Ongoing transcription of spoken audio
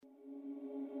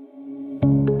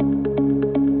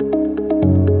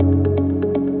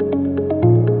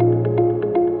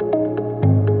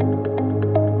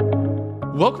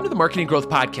Welcome to the Marketing Growth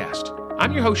Podcast.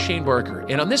 I'm your host, Shane Barker,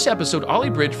 and on this episode, Ollie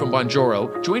Bridge from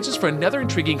Bonjoro joins us for another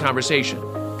intriguing conversation.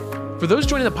 For those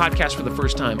joining the podcast for the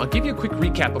first time, I'll give you a quick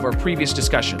recap of our previous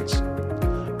discussions.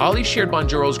 Ollie shared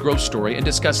Bonjoro's growth story and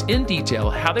discussed in detail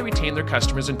how they retain their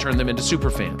customers and turn them into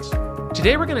superfans.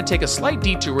 Today, we're going to take a slight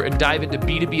detour and dive into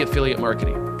B2B affiliate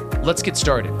marketing. Let's get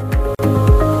started.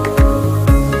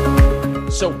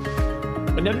 So,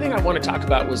 another thing I want to talk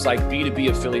about was like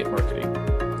B2B affiliate marketing,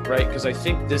 right? Because I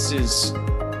think this is,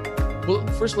 well,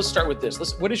 first let's start with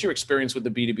this. What is your experience with the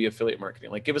B2B affiliate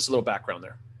marketing? Like, give us a little background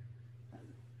there.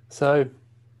 So,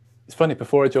 it's funny,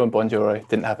 before I joined Bonjoro, I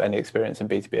didn't have any experience in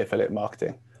B2B affiliate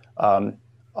marketing.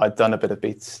 I'd done a bit of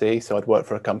B2C, so I'd worked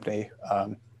for a company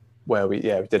where we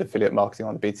did affiliate marketing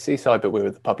on the B2C side, but we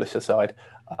were the publisher side.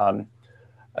 And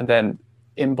then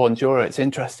in Bonjoro, it's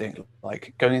interesting,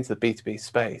 like going into the B2B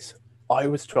space, I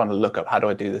was trying to look up, how do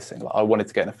I do this thing? Like, I wanted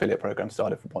to get an affiliate program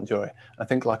started for Bonjoro. I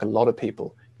think like a lot of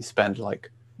people, you spend like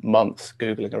months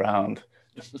Googling around,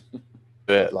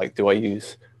 like, do I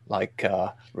use like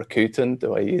Rakuten?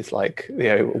 Do I use like,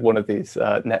 one of these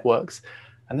networks?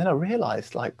 And then I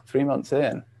realized like 3 months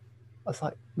in, I was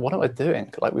like, what am I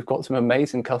doing? Like, we've got some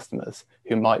amazing customers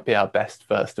who might be our best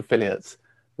first affiliates.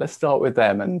 Let's start with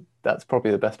them. And that's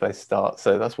probably the best place to start.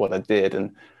 So that's what I did.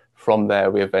 And from there,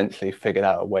 we eventually figured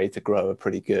out a way to grow a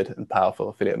pretty good and powerful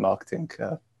affiliate marketing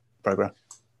program.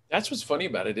 That's what's funny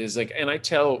about it is like, and I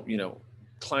tell,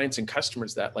 clients and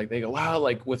customers that like, they go, wow,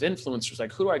 like with influencers,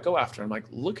 like who do I go after? I'm like,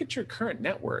 look at your current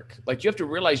network. Like you have to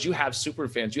realize you have super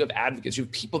fans, you have advocates, you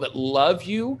have people that love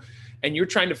you, and you're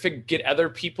trying to get other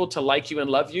people to like you and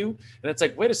love you. And it's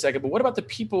like, wait a second, but what about the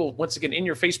people, once again, in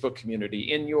your Facebook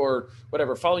community, in your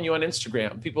whatever, following you on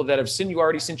Instagram, people that have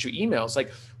already sent you emails?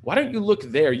 Like, why don't you look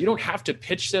there? You don't have to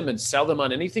pitch them and sell them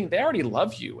on anything. They already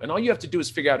love you. And all you have to do is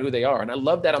figure out who they are. And I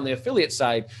love that on the affiliate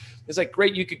side. It's like,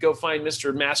 great, you could go find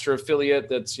Mr. Master Affiliate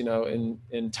that's, in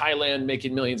Thailand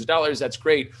making millions of dollars. That's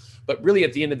great. But really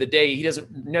at the end of the day, he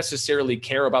doesn't necessarily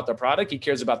care about the product. He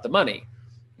cares about the money.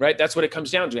 Right? That's what it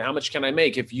comes down to. How much can I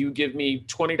make? If you give me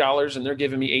 $20 and they're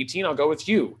giving me 18, I'll go with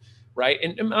you. Right?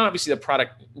 And obviously the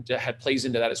product plays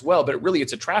into that as well, but really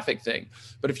it's a traffic thing.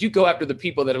 But if you go after the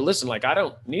people that are listening, like, I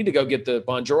don't need to go get the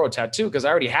Bonjoro tattoo because I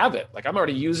already have it. Like I'm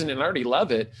already using it and I already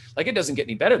love it. Like it doesn't get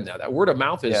any better than that. That word of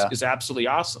mouth is absolutely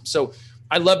awesome. So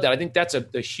I love that. I think that's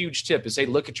a huge tip is, hey,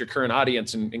 look at your current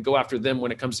audience and go after them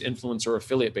when it comes to influencer or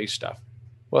affiliate based stuff.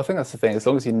 Well, I think that's the thing. As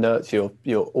long as you nurture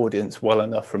your audience well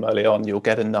enough from early on, you'll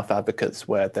get enough advocates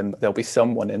where then there'll be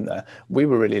someone in there. We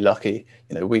were really lucky.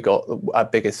 We got our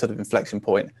biggest sort of inflection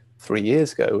point 3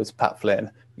 years ago was Pat Flynn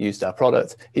used our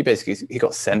product. He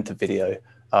got sent a video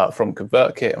from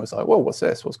ConvertKit and was like, well, what's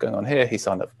this? What's going on here? He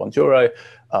signed up for Bonjoro.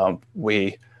 I'm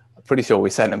pretty sure we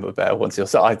sent him a better once or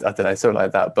so. I don't know, something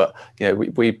like that. But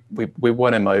we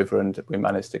won him over and we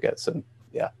managed to get some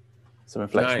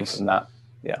inflection from that.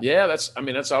 Yeah,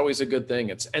 that's always a good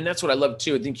thing. And that's what I love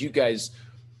too. I think you guys,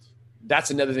 that's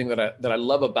another thing that I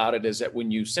love about it is that when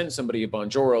you send somebody a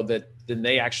Bonjoro, that then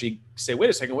they actually say,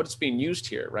 wait a second, what's being used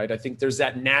here, right? I think there's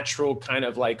that natural kind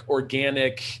of like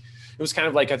organic. It was kind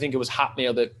of like, I think it was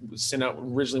Hotmail that was sent out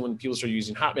originally when people started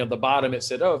using Hotmail. At the bottom, it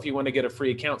said, oh, if you want to get a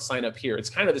free account, sign up here. It's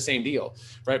kind of the same deal,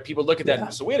 right? People look at that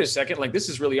and so wait a second, like this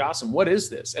is really awesome. What is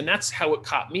this? And that's how it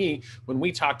caught me when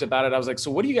we talked about it. I was like,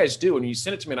 so what do you guys do? And you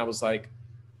sent it to me and I was like,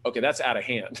 okay, that's out of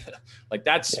hand. Like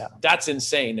that's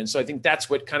insane. And so I think that's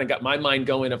what kind of got my mind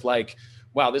going of like,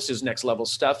 wow, this is next level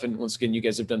stuff. And once again, you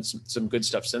guys have done some good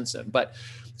stuff since then. But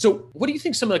so what do you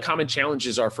think some of the common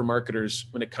challenges are for marketers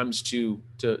when it comes to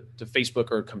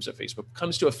Facebook or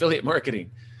comes to affiliate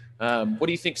marketing? What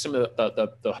do you think some of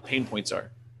the pain points are?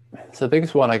 So the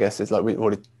biggest one, I guess, is like we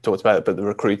already talked about it, but the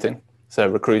recruiting.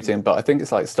 But I think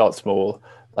it's like start small.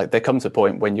 Like there comes a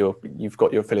point when you've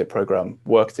got your affiliate program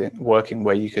working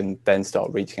where you can then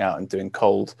start reaching out and doing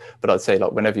cold. But I'd say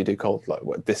like whenever you do cold, like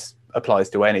this applies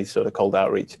to any sort of cold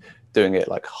outreach, doing it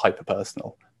like hyper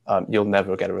personal. You'll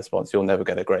never get a response. You'll never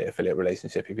get a great affiliate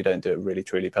relationship if you don't do it really,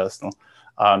 truly personal.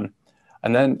 And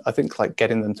then I think like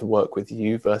getting them to work with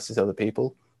you versus other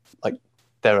people, like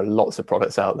there are lots of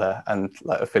products out there and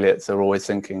like affiliates are always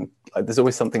thinking like there's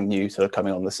always something new sort of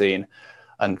coming on the scene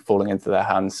and falling into their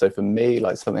hands. So for me,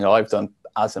 like something I've done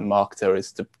as a marketer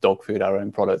is to dog food our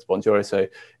own products, Bonjoro. So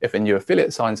if a new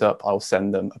affiliate signs up, I'll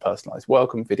send them a personalized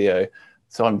welcome video.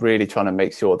 So I'm really trying to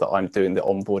make sure that I'm doing the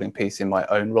onboarding piece in my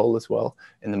own role as well,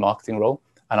 in the marketing role.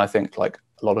 And I think like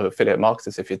a lot of affiliate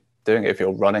marketers, if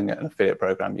you're running an affiliate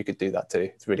program, you could do that too.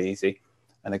 It's really easy.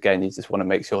 And again, you just want to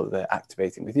make sure that they're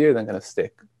activating with you. They're going to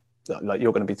stick, like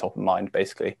you're going to be top of mind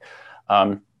basically.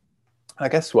 I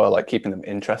guess, well, like keeping them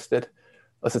interested.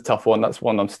 that's a tough one. That's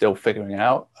one I'm still figuring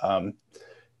out.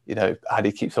 You know, how do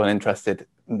you keep someone interested?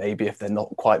 Maybe if they're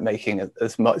not quite making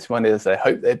as much money as they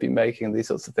hope they'd be making, these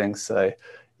sorts of things. So,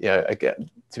 yeah, again,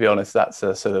 to be honest, that's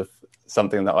a sort of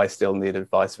something that I still need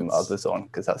advice from others on,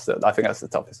 because I think that's the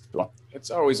toughest one. It's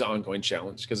always an ongoing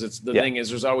challenge, because it's the thing is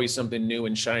there's always something new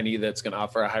and shiny that's going to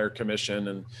offer a higher commission.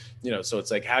 And, you know, so it's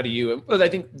like, how do you, well, I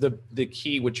think the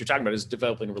key, what you're talking about, is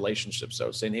developing relationships.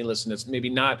 So saying, hey, listen, it's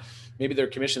maybe their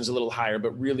commission's a little higher,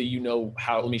 but really, you know,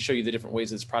 how, let me show you the different ways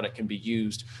this product can be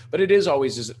used. But it is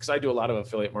always, because I do a lot of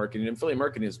affiliate marketing, and affiliate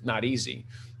marketing is not easy.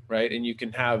 Right. And you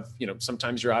can have, you know,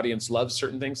 sometimes your audience loves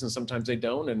certain things and sometimes they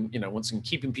don't. And, you know, once again,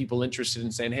 keeping people interested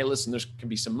in saying, hey, listen, there can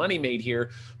be some money made here,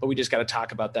 but we just got to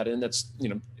talk about that. And that's, you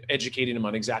know, educating them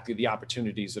on exactly the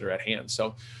opportunities that are at hand.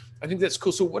 So I think that's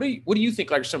cool. So what do you think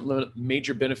like some of the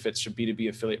major benefits of B2B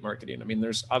affiliate marketing? I mean,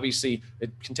 there's obviously,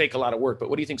 it can take a lot of work, but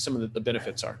what do you think some of the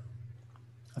benefits are?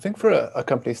 I think for a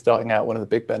company starting out, one of the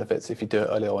big benefits, if you do it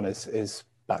early on, is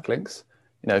backlinks.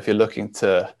 You know, if you're looking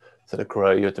to sort of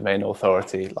grow your domain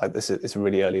authority, like this is a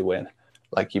really early win.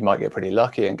 Like you might get pretty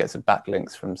lucky and get some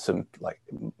backlinks from some like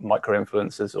micro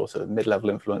influencers or sort of mid-level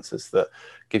influencers that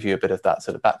give you a bit of that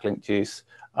sort of backlink juice.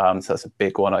 So that's a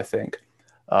big one, I think.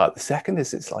 The second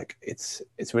is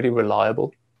it's really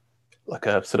reliable, like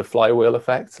a sort of flywheel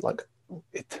effect. Like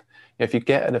if you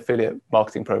get an affiliate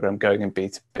marketing program going in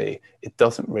B2B, it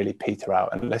doesn't really peter out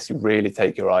unless you really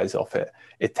take your eyes off it.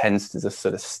 It tends to just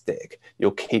sort of stick.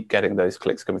 You'll keep getting those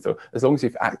clicks coming through. As long as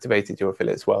you've activated your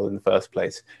affiliates well in the first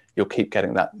place, you'll keep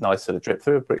getting that nice sort of drip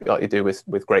through, like you do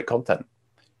with great content.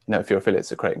 You know, if your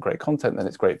affiliates are creating great content, then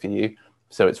it's great for you.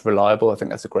 So it's reliable. I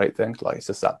think that's a great thing. Like it's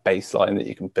just that baseline that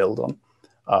you can build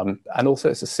on. And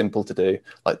also it's just simple to do.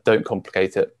 Like don't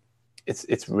complicate it.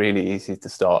 It's really easy to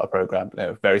start a program. You know,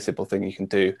 a very simple thing you can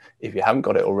do if you haven't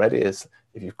got it already is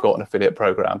if you've got an affiliate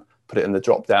program, put it in the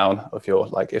drop down of your,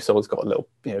 like if someone's got a little,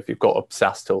 you know, if you've got a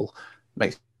SaaS tool,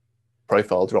 makes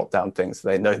profile drop down things so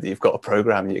they know that you've got a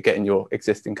program and you're getting your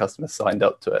existing customers signed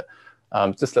up to it.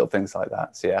 Just little things like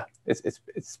that. So yeah,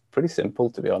 it's pretty simple,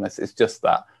 to be honest. It's just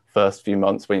that first few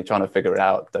months when you're trying to figure it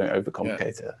out, don't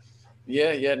overcomplicate it.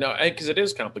 Yeah, no, because it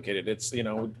is complicated. It's, you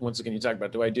know, once again, you talk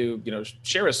about, do I do, you know,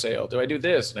 share a sale? Do I do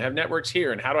this? And I have networks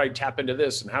here. And how do I tap into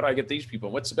this? And how do I get these people?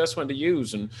 And what's the best one to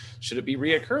use? And should it be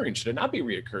reoccurring? Should it not be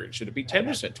reoccurring? Should it be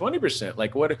 10%, 20%?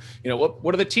 Like what, you know,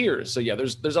 what are the tiers? So yeah,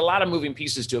 there's a lot of moving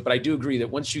pieces to it. But I do agree that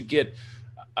once you get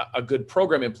a good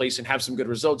program in place and have some good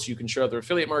results, you can show other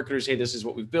affiliate marketers, hey, this is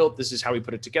what we've built. This is how we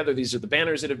put it together. These are the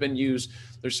banners that have been used.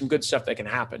 There's some good stuff that can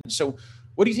happen. So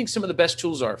what do you think some of the best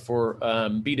tools are for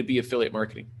B2B affiliate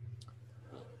marketing?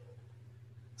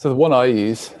 So the one I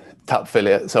use,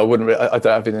 Tapfiliate. So I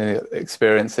don't have any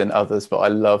experience in others, but I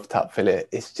love Tapfiliate.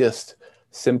 It's just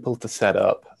simple to set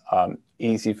up,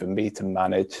 easy for me to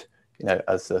manage, you know,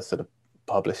 as a sort of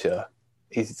publisher,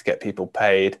 easy to get people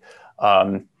paid.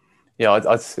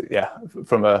 Yeah,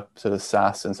 from a sort of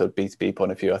SaaS and sort of B2B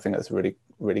point of view, I think that's a really,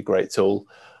 really great tool.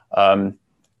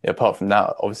 Apart from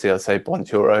that, obviously, I'd say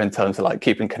Bonjoro in terms of like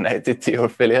keeping connected to your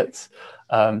affiliates.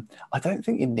 I don't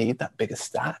think you need that big a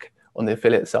stack on the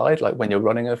affiliate side, like when you're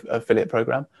running an affiliate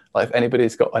program. Like if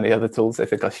anybody's got any other tools they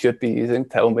think I should be using,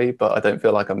 tell me, but I don't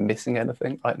feel like I'm missing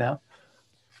anything right now.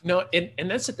 No, and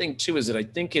that's the thing too, is that I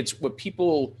think it's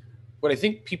what I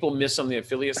think people miss on the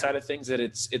affiliate side of things, that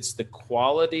it's the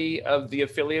quality of the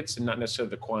affiliates and not necessarily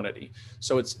the quantity.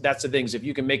 So that's the things, if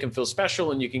you can make them feel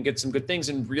special and you can get some good things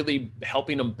and really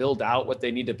helping them build out what they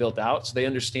need to build out so they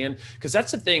understand, because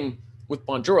that's the thing with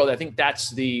Bonjoro. I think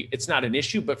it's not an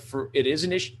issue, but it is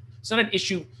an issue. It's not an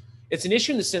issue. It's an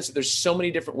issue in the sense that there's so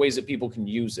many different ways that people can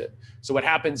use it. So what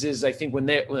happens is, I think when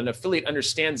an affiliate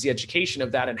understands the education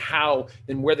of that and how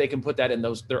and where they can put that in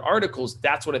their articles,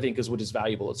 that's what I think is what is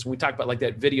valuable. So when we talk about like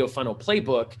that video funnel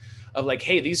playbook of like,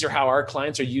 hey, these are how our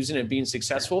clients are using it and being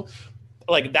successful.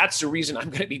 Like that's the reason I'm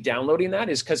going to be downloading that,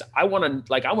 is because I want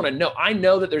to know. I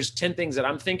know that there's 10 things that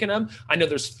I'm thinking of. I know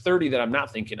there's 30 that I'm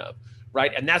not thinking of.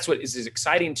 Right. And that's what is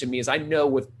exciting to me, is I know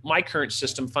with my current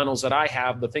system funnels that I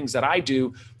have, the things that I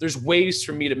do, there's ways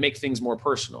for me to make things more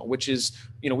personal, which is,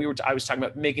 you know, I was talking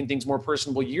about making things more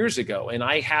personable years ago. And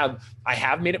I have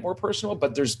made it more personal,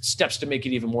 but there's steps to make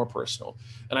it even more personal.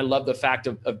 And I love the fact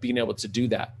of being able to do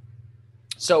that.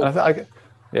 So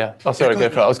yeah. Oh, sorry, go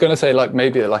for it. I was going to say like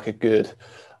maybe like a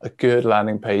good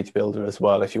landing page builder as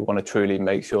well, if you want to truly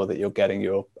make sure that you're getting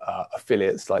your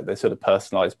affiliates like the sort of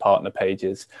personalized partner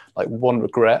pages. Like one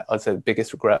regret, I'd say the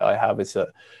biggest regret I have is that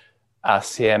as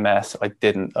CMS, I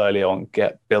didn't early on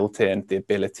get built in the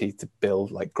ability to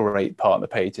build like great partner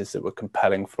pages that were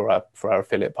compelling for our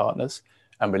affiliate partners.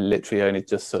 And we're literally only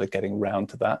just sort of getting round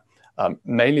to that.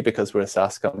 mainly because we're a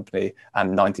SaaS company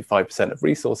and 95% of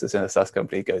resources in a SaaS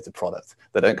company go to product.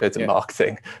 They don't go to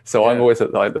marketing. So I'm always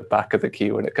at like the back of the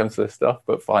queue when it comes to this stuff,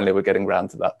 but finally we're getting around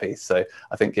to that piece. So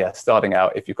I think, starting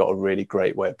out, if you've got a really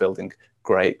great way of building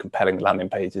great, compelling landing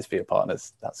pages for your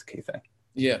partners, that's a key thing.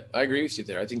 Yeah, I agree with you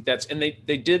there. I think and they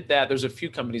did that. There's a few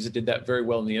companies that did that very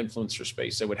well in the influencer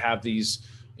space. They would have these,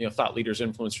 thought leaders,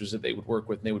 influencers that they would work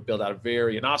with, and they would build out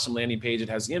an awesome landing page. It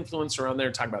has the influencer on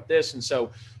there, talk about this. And so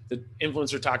the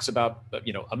influencer talks about,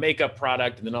 a makeup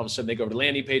product, and then all of a sudden they go to the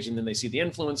landing page and then they see the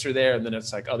influencer there. And then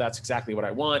it's like, oh, that's exactly what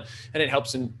I want. And it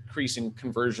helps increase in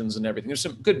conversions and everything. There's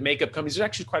some good makeup companies. There's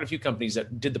actually quite a few companies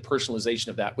that did the personalization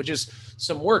of that, which is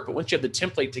some work. But once you have the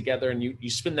template together and you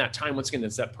spend that time, once again,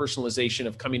 it's that personalization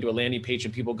of coming to a landing page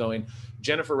and people going,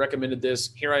 Jennifer recommended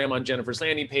this. Here I am on Jennifer's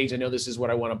landing page. I know this is what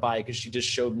I want to buy because she just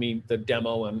showed me the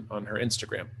demo on her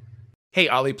Instagram. Hey,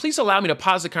 Ollie, please allow me to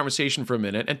pause the conversation for a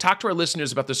minute and talk to our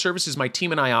listeners about the services my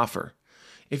team and I offer.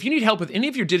 If you need help with any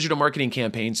of your digital marketing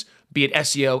campaigns, be it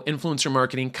SEO, influencer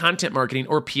marketing, content marketing,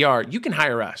 or PR, you can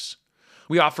hire us.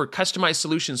 We offer customized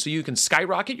solutions so you can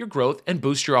skyrocket your growth and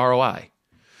boost your ROI.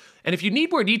 And if you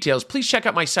need more details, please check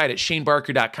out my site at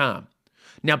shanebarker.com.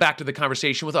 Now back to the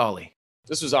conversation with Ollie.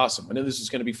 This was awesome. I knew this was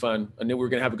going to be fun. I knew we were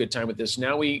going to have a good time with this.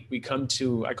 Now we come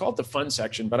to, I call it the fun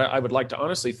section, but I would like to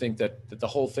honestly think that the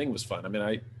whole thing was fun. I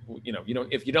mean,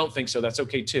 if you don't think so, that's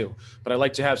okay too, but I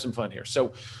like to have some fun here.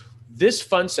 So this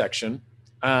fun section,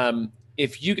 there's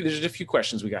a few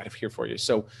questions we got here for you.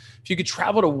 So if you could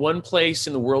travel to one place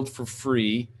in the world for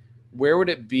free, where would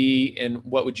it be and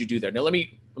what would you do there? Now, let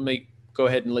me go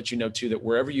ahead and let you know too that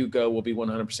wherever you go will be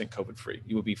 100% COVID free.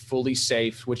 You will be fully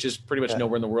safe, which is pretty much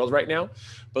nowhere in the world right now.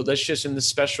 But let's just in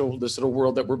this little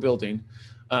world that we're building,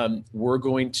 we're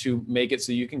going to make it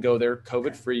so you can go there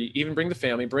COVID free. Even bring the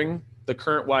family, bring the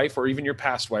current wife or even your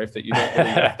past wife that you don't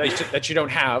really, that you don't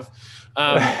have.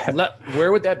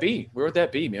 Where would that be? Where would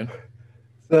that be, man?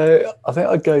 So I think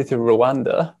I'd go to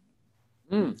Rwanda,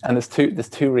 and there's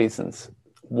two reasons.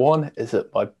 One is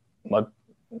that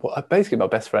basically my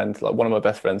best friend, like one of my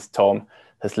best friends, Tom,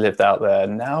 has lived out there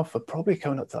now for probably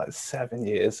coming up to like 7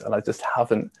 years. And I just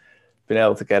haven't been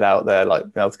able to get out there,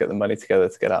 been able to get the money together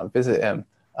to get out and visit him,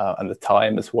 and the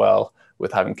time as well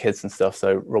with having kids and stuff.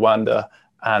 So Rwanda.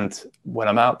 And when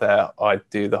I'm out there, I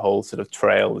do the whole sort of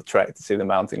the trek to see the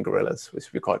mountain gorillas, which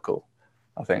would be quite cool.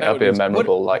 I think that'd be a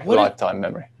memorable, lifetime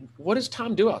memory. What does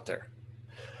Tom do out there?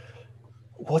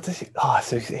 What does he?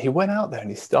 So he went out there and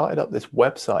he started up this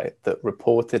website that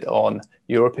reported on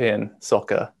European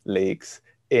soccer leagues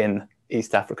in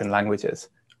East African languages.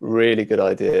 Really good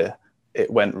idea.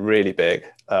 It went really big.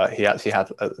 He actually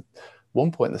had at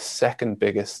one point the second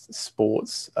biggest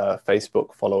sports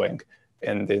Facebook following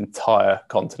in the entire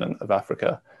continent of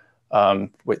Africa,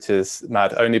 which is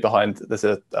mad. Only behind, there's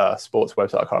a sports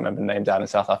website, I can't remember the name, down in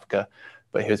South Africa,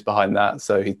 but he was behind that.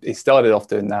 So he started off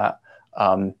doing that.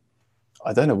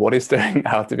 I don't know what he's doing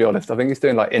now, to be honest. I think he's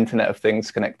doing like Internet of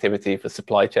Things connectivity for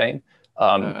supply chain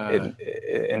in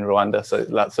Rwanda, so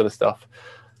that sort of stuff.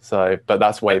 So, but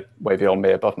that's way beyond me,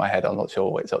 above my head. I'm not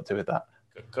sure what he's up to with that.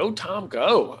 Go, Tom,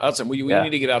 go. Awesome. We need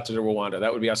to get out to Rwanda.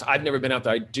 That would be awesome. I've never been out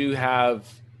there.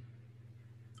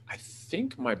 I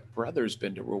think my brother's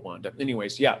been to Rwanda.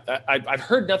 Anyways, I've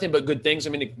heard nothing but good things.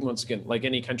 I mean, once again, like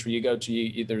any country you go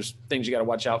to, there's things you got to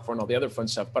watch out for and all the other fun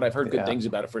stuff, but I've heard good things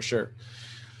about it for sure.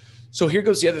 So here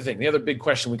goes the other thing, the other big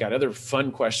question we got, other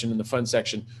fun question in the fun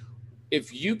section.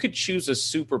 If you could choose a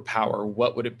superpower,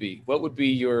 what would it be? What would be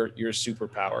your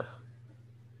superpower?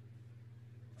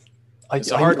 It's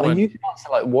a hard one. I usually answer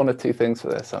like one or two things for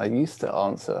this. I used to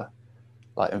answer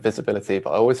like invisibility, but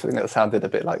I always think that sounded a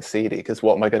bit like seedy because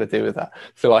what am I going to do with that?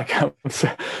 So like I'm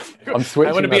switching.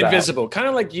 I want to be invisible, kind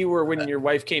of like you were when your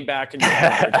wife came back and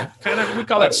we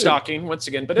call that stalking once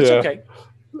again, but it's okay.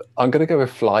 I'm going to go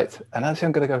with flight, and actually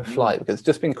I'm going to go with flight because it's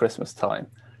just been Christmas time,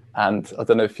 and I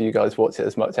don't know if you guys watch it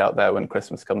as much out there when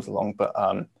Christmas comes along, but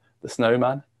the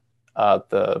snowman,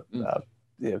 the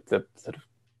sort of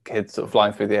kids sort of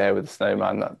flying through the air with the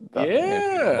snowman.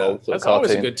 That's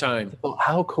always a good time.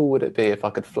 How cool would it be if I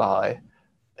could fly?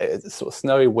 It's sort of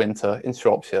snowy winter in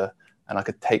Shropshire, and I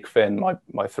could take Finn, my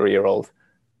 3-year-old,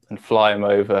 and fly him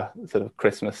over sort of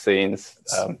Christmas scenes.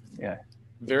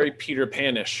 Very Peter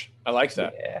Pan-ish. I like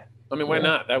that. Yeah. I mean, why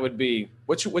not? That would be,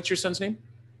 what's your son's name?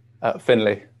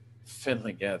 Finley.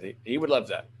 Finley, yeah. He would love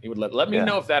that. He would let me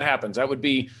know if that happens. That would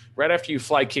be right after you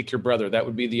fly kick your brother. That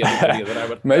would be the other video that I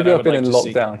would. Maybe I've been in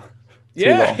lockdown.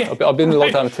 I've been in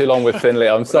lockdown too long with Finley.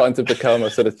 I'm starting to become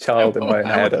a sort of child in my own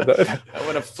head. I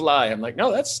want to fly. I'm like,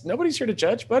 no, nobody's here to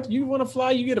judge, but you want to fly,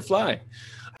 you get to fly.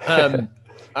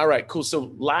 All right, cool.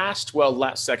 So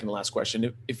second to last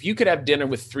question. If you could have dinner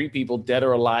with 3 people, dead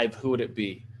or alive, who would it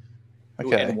be?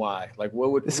 Who and why? Like,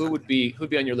 who'd be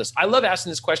on your list? I love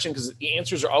asking this question because the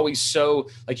answers are always so,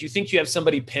 like, you think you have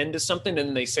somebody pinned to something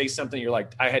and they say something, you're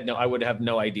like, I would have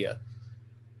no idea.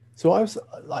 So I was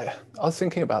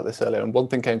thinking about this earlier, and one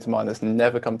thing came to mind that's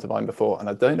never come to mind before, and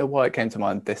I don't know why it came to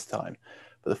mind this time.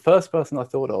 But the first person I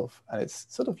thought of, and it's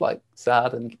sort of like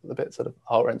sad and a bit sort of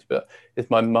heart-wrenching, but is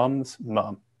my mum's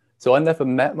mum. So I never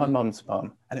met my mum's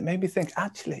mum, and it made me think,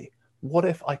 actually, what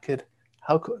if I could?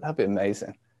 That'd be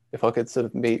amazing if I could sort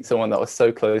of meet someone that I was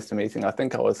so close to meeting. I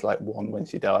think I was like 1 when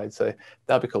she died, so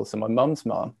that'd be cool. So my mum's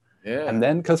mum, and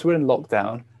then because we're in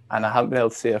lockdown and I haven't been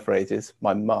able to see her for ages,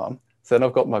 my mum. So then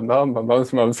I've got my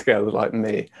mum's mum together, like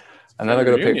me, and then I'm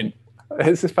gonna pick.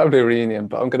 It's just family reunion,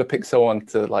 but I'm gonna pick someone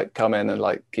to like come in and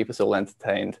like keep us all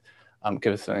entertained,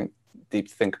 give us something deep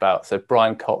to think about. So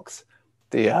Brian Cox,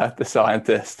 the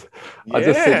scientist. Yeah. I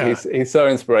just think he's so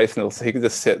inspirational. So he could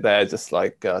just sit there, just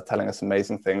like telling us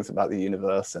amazing things about the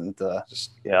universe, and I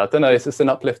don't know, it's just an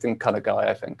uplifting kind of guy,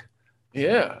 I think.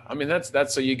 Yeah, I mean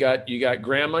that's so you got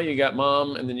grandma, you got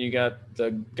mom, and then you got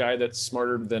the guy that's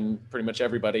smarter than pretty much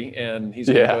everybody, and he's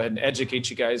gonna go ahead and educate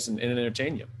you guys and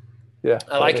entertain you. Yeah,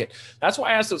 I like it. That's why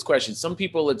I ask those questions. Some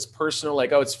people it's personal,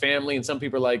 like, oh, it's family, and some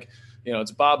people are like, you know,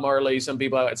 it's Bob Marley. Some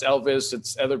people it's Elvis.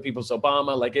 It's other people's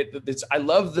Obama. Like it's. I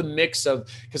love the mix of,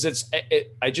 because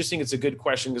I just think it's a good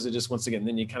question because it just, once again,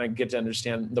 then you kind of get to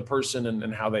understand the person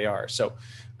and how they are. So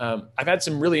I've had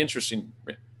some really interesting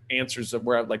answers of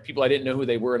where like people I didn't know who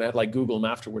they were, and I had like Google them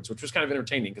afterwards, which was kind of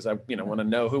entertaining because I want to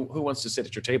know who wants to sit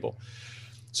at your table.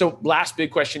 So last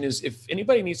big question is, if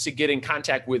anybody needs to get in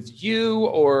contact with you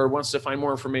or wants to find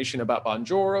more information about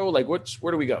Bonjoro, like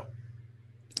where do we go?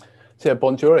 So yeah,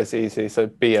 Bonjoro is easy. So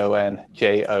bonjoro.com,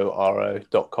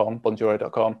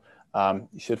 bonjoro.com.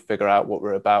 You should figure out what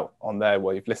we're about on there.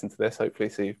 Well, you've listened to this, hopefully,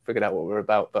 so you've figured out what we're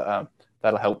about, but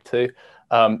that'll help too.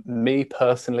 Me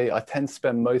personally, I tend to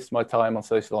spend most of my time on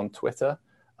social on Twitter.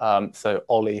 So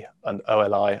Ollie and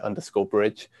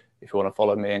OLI_bridge, if you want to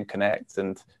follow me and connect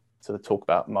and sort of talk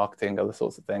about marketing, other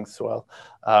sorts of things as well.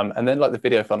 And then like the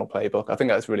video funnel playbook, I think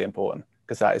that's really important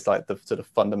because that is like the sort of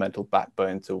fundamental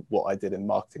backbone to what I did in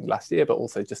marketing last year, but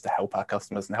also just to help our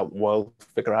customers and help the world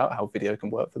figure out how video can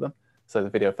work for them. So the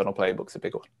video funnel playbook's a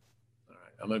big one.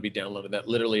 I'm going to be downloading that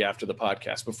literally after the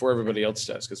podcast, before everybody else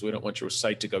does, because we don't want your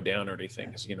site to go down or anything.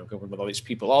 Because, going with all these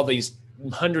people, all these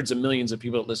hundreds of millions of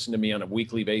people that listen to me on a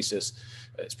weekly basis,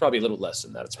 it's probably a little less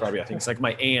than that. It's probably, I think it's like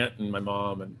my aunt and my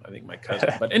mom and I think my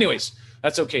cousin. But anyways,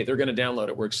 that's okay. They're going to download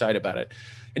it. We're excited about it.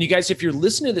 And you guys, if you're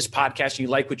listening to this podcast and you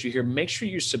like what you hear, make sure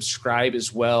you subscribe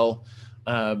as well.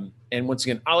 And once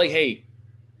again, Ollie, hey,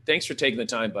 thanks for taking the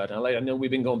time, bud. I know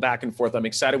we've been going back and forth. I'm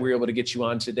excited we were able to get you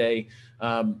on today.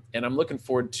 And I'm looking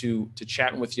forward to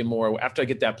chatting with you more. After I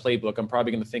get that playbook, I'm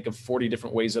probably going to think of 40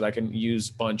 different ways that I can use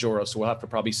Bonjoro. So we'll have to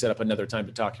probably set up another time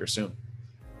to talk here soon.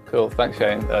 Cool. Thanks,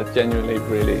 Shane. I genuinely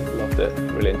really loved it.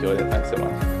 Really enjoyed it. Thanks so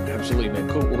much. Absolutely, man.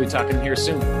 Cool. We'll be talking here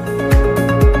soon.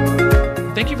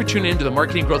 Thank you for tuning into the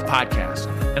Marketing Growth Podcast.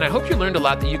 And I hope you learned a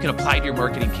lot that you can apply to your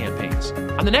marketing campaigns.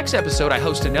 On the next episode, I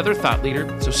host another thought leader,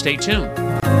 so stay tuned.